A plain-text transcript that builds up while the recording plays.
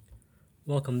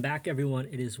Welcome back, everyone.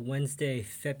 It is Wednesday,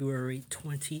 February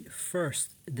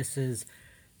 21st. This is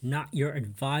Not Your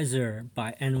Advisor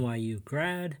by NYU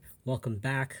grad. Welcome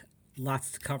back.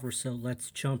 Lots to cover, so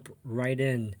let's jump right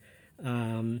in.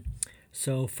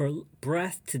 So for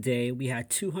breadth today, we had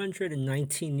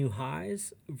 219 new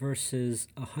highs versus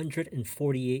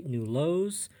 148 new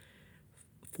lows.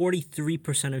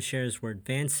 43% of shares were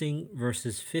advancing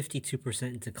versus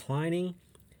 52% declining.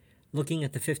 Looking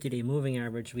at the 50-day moving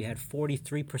average, we had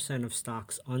 43% of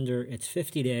stocks under its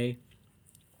 50-day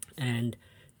and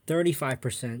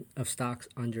 35% of stocks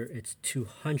under its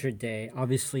 200-day.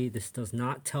 Obviously, this does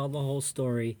not tell the whole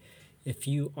story. If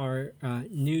you are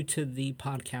new to the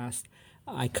podcast,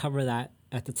 I cover that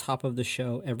at the top of the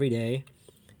show every day.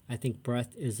 I think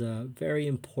breadth is a very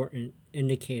important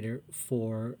indicator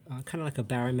for kind of like a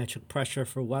barometric pressure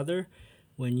for weather.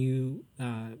 When you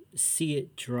see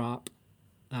it drop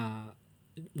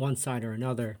one side or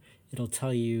another, it'll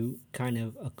tell you kind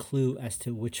of a clue as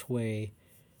to which way.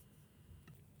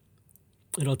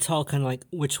 It'll tell kind of like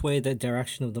which way the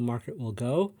direction of the market will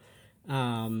go.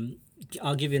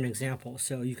 I'll give you an example.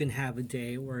 So you can have a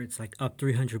day where it's like up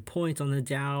 300 points on the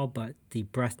Dow, but the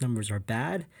breadth numbers are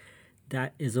bad.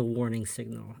 That is a warning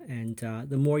signal. And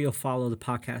the more you'll follow the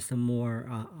podcast, the more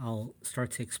I'll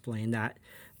start to explain that.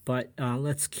 But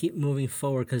let's keep moving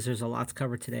forward because there's a lot to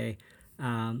cover today.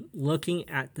 Looking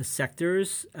at the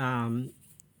sectors,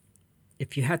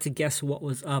 if you had to guess what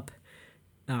was up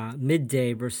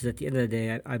midday versus at the end of the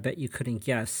day, I bet you couldn't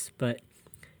guess. But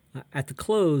at the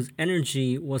close,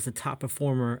 energy was the top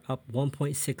performer, up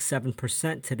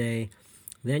 1.67% today.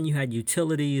 Then you had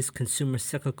utilities, consumer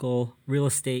cyclical, real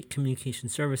estate, communication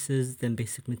services, then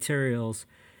basic materials,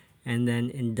 and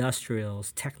then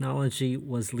industrials. Technology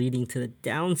was leading to the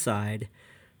downside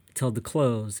till the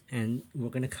close, and we're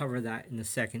going to cover that in a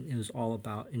second. It was all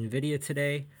about NVIDIA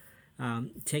today.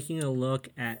 Taking a look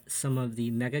at some of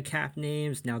the mega cap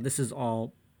names. Now, this is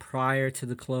all prior to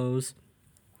the close.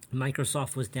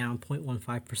 Microsoft was down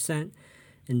 0.15%.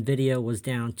 NVIDIA was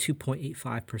down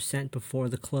 2.85% before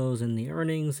the close and the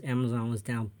earnings. Amazon was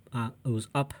down, it was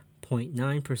up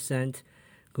 0.9%.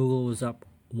 Google was up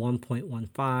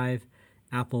 1.15%.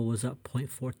 Apple was up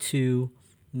 0.42%.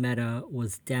 Meta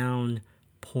was down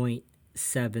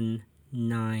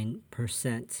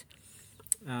 0.79%.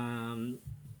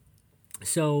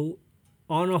 So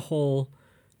on a whole,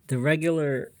 the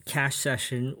regular cash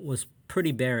session was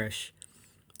pretty bearish.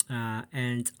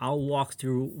 And I'll walk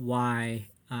through why.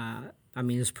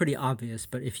 It's pretty obvious,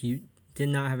 but if you did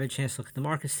not have a chance to look at the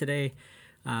markets today,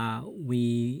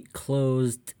 we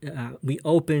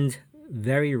opened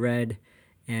very red,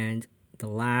 and the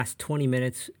last 20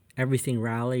 minutes, everything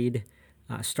rallied,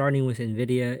 starting with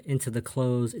NVIDIA into the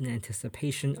close in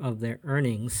anticipation of their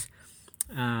earnings.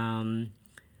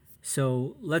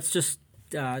 So let's just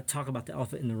talk about the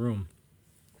elephant in the room.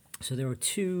 So there were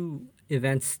two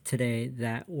events today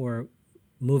that were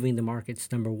moving the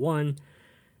markets. Number one,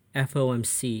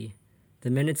 FOMC. The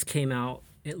minutes came out.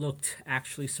 It looked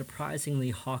actually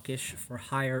surprisingly hawkish for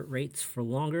higher rates for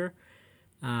longer,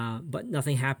 but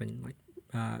nothing happened.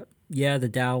 The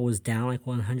Dow was down like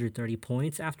 130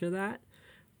 points after that,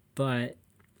 but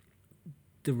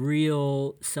the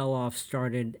real sell-off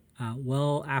started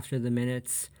well after the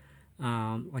minutes,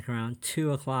 like around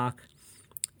 2 o'clock.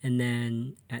 And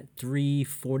then at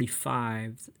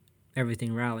 3:45,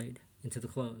 everything rallied into the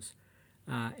close.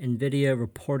 NVIDIA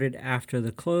reported after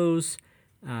the close.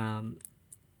 It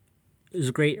was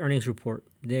a great earnings report.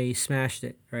 They smashed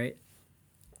it, right?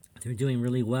 They're doing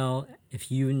really well.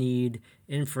 If you need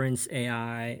inference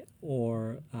AI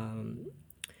or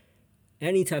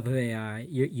any type of AI,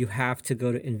 you have to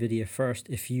go to NVIDIA first.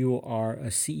 If you are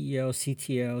a CEO,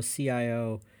 CTO,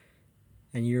 CIO,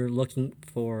 and you're looking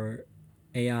for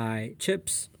AI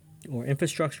chips or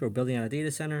infrastructure or building out a data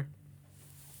center,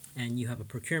 and you have a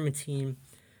procurement team,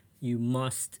 you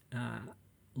must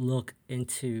look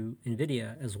into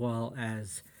NVIDIA as well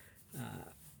as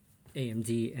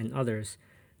AMD and others.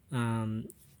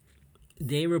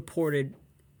 They reported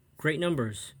great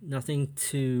numbers, nothing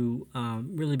to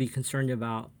really be concerned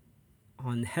about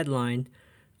on the headline.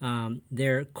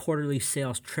 Their quarterly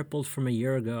sales tripled from a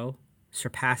year ago,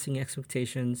 surpassing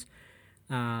expectations.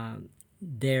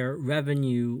 Their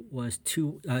revenue was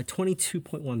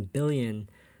 $22.1 billion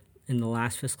in the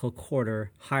last fiscal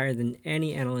quarter, higher than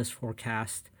any analyst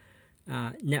forecast.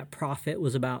 Net profit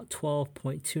was about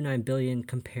 $12.29 billion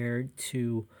compared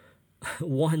to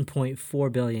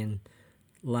 $1.4 billion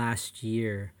last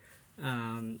year.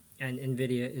 And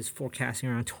NVIDIA is forecasting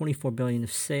around $24 billion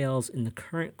of sales in the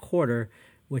current quarter,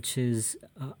 which is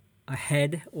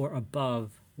ahead or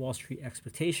above Wall Street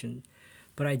expectation.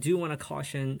 But I do want to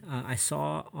caution, I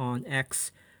saw on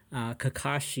X,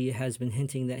 Kakashi has been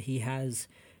hinting that he has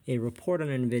a report on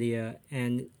NVIDIA,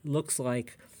 and looks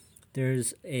like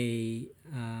there's a,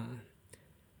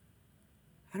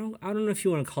 I don't know if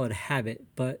you want to call it a habit,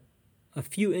 but a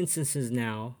few instances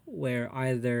now where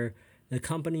either the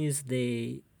companies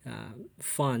they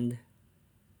fund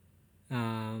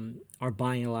are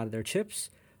buying a lot of their chips,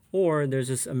 or there's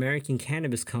this American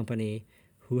cannabis company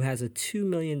who has a $2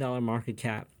 million market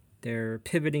cap. They're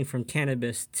pivoting from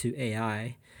cannabis to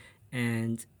AI,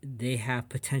 and they have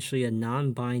potentially a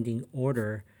non-binding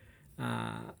order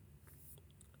of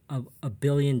 $1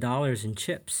 billion in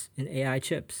chips, in AI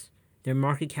chips. Their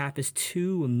market cap is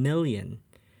 $2 million.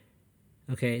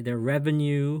 Okay, their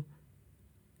revenue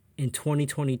in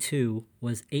 2022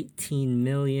 was 18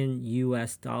 million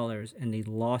US dollars, and they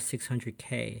lost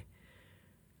 600K.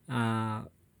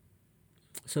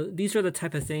 So these are the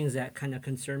type of things that kind of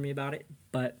concern me about it,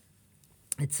 but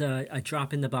it's a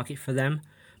drop in the bucket for them.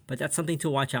 But that's something to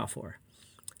watch out for.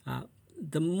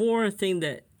 The thing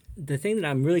that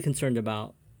I'm really concerned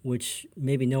about, which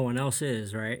maybe no one else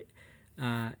is, right,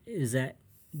 is that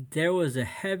there was a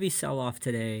heavy sell-off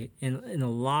today in a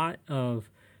lot of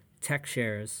tech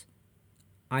shares,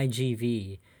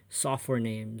 IGV, software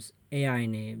names, AI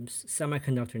names,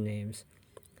 semiconductor names,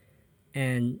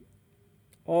 and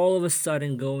all of a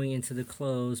sudden going into the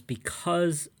close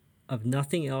because of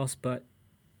nothing else but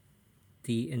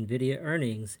the NVIDIA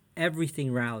earnings,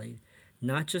 everything rallied.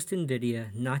 Not just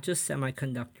NVIDIA, not just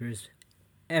semiconductors,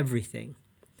 everything.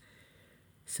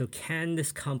 So can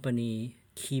this company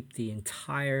keep the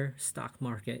entire stock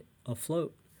market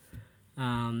afloat?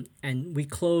 And we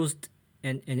closed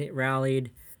and it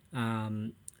rallied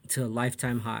to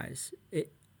lifetime highs.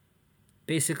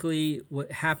 Basically,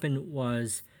 what happened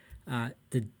was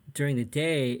during the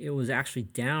day, it was actually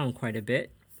down quite a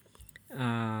bit.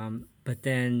 But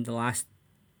then the last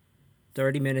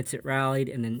 30 minutes it rallied,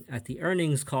 and then at the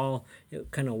earnings call,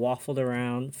 it kind of waffled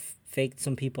around, faked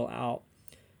some people out,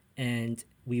 and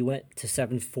we went to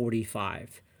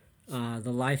 745.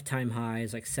 The lifetime high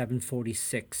is like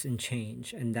 746 and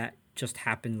change, and that just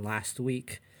happened last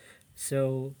week.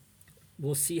 So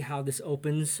we'll see how this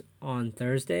opens on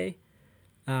Thursday.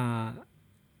 I'm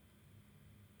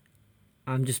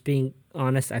just being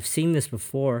honest. I've seen this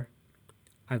before.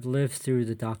 I've lived through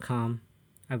the dot-com.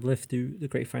 I've lived through the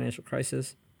great financial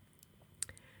crisis.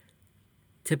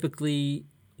 Typically,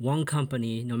 one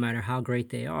company, no matter how great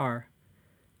they are,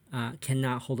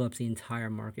 cannot hold up the entire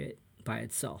market by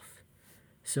itself.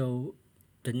 So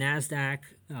the NASDAQ,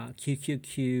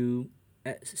 QQQ,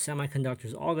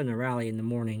 semiconductors, all going to rally in the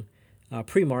morning,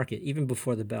 pre-market, even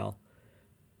before the bell.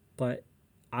 But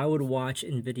I would watch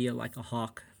NVIDIA like a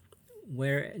hawk.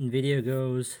 Where NVIDIA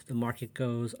goes, the market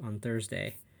goes on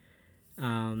Thursday.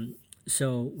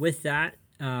 So with that,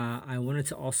 I wanted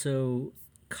to also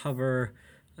cover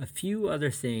a few other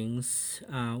things.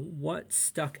 What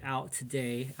stuck out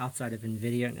today outside of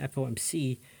NVIDIA and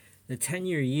FOMC, the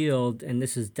 10-year yield, and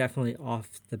this is definitely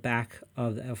off the back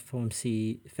of the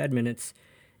FOMC Fed minutes,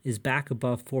 is back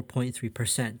above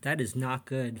 4.3%. That is not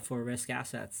good for risk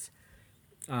assets.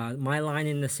 My line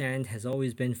in the sand has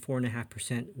always been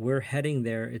 4.5%. We're heading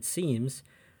there, it seems,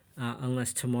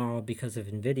 unless tomorrow, because of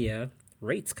NVIDIA,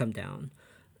 rates come down.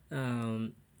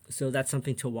 So that's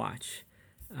something to watch.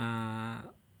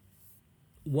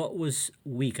 What was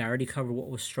weak? I already covered what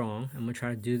was strong. I'm going to try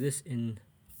to do this in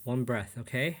one breath,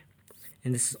 okay?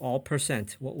 And this is all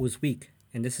percent. What was weak?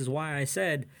 And this is why I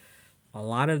said a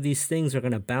lot of these things are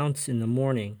going to bounce in the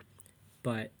morning.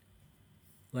 But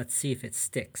let's see if it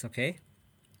sticks, okay?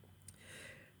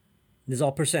 This is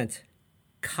all percent.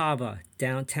 Kava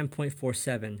down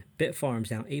 10.47, Bitfarms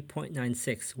down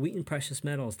 8.96, Wheaton Precious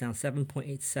Metals down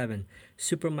 7.87,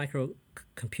 Supermicro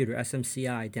Computer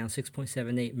SMCI down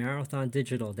 6.78, Marathon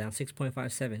Digital down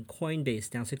 6.57, Coinbase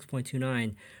down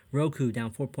 6.29, Roku down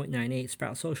 4.98,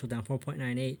 Sprout Social down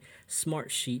 4.98,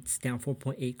 Smart Sheets down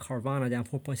 4.8, Carvana down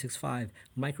 4.65,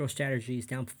 MicroStrategies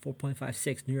down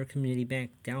 4.56, New York Community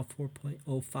Bank down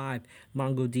 4.05,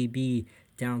 MongoDB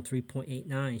down 3.89,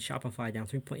 Shopify down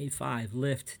 3.85,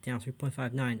 Lyft down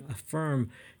 3.59, Affirm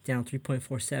down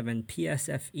 3.47,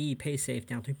 PSFE Paysafe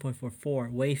down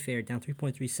 3.44, Wayfair down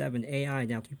 3.37, AI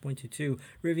down 3.22,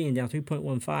 Rivian down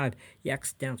 3.15,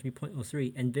 Yext down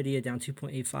 3.03, NVIDIA down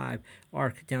 2.85,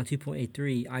 ARC down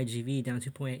 2.83, IGV down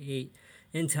 2.88,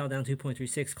 Intel down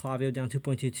 2.36, Klaviyo down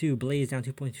 2.22, Blaze down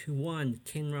 2.21,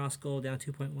 Kinross Gold down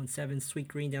 2.17, Sweet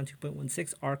Green down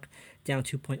 2.16, ARC down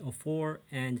 2.04,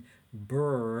 and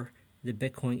Burr, the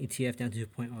Bitcoin ETF, down to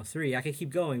 2.03. I could keep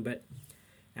going, but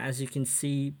As you can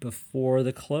see, before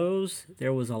the close,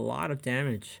 there was a lot of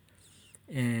damage.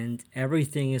 And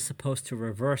everything is supposed to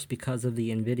reverse because of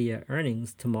the NVIDIA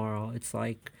earnings tomorrow. It's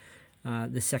like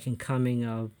the second coming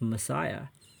of Messiah.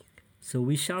 So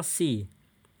we shall see.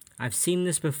 I've seen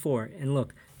this before. And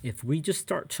look, if we just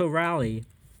start to rally,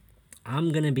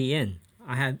 I'm going to be in.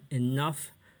 I have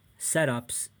enough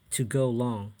setups to go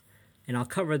long. And I'll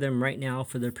cover them right now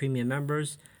for the premium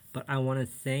members. But I want to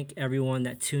thank everyone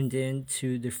that tuned in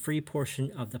to the free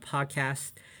portion of the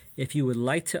podcast. If you would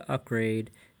like to upgrade,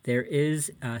 there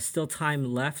is still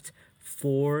time left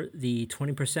for the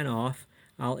 20% off.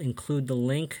 I'll include the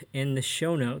link in the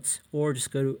show notes, or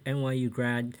just go to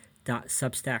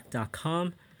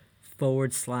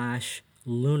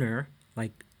nyugrad.substack.com/lunar,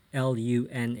 like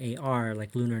LUNAR,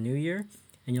 like Lunar New Year,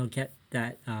 and you'll get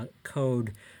that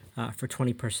code for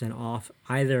 20% off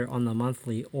either on the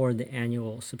monthly or the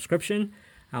annual subscription.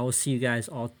 I will see you guys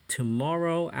all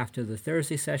tomorrow after the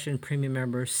Thursday session. Premium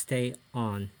members, stay on.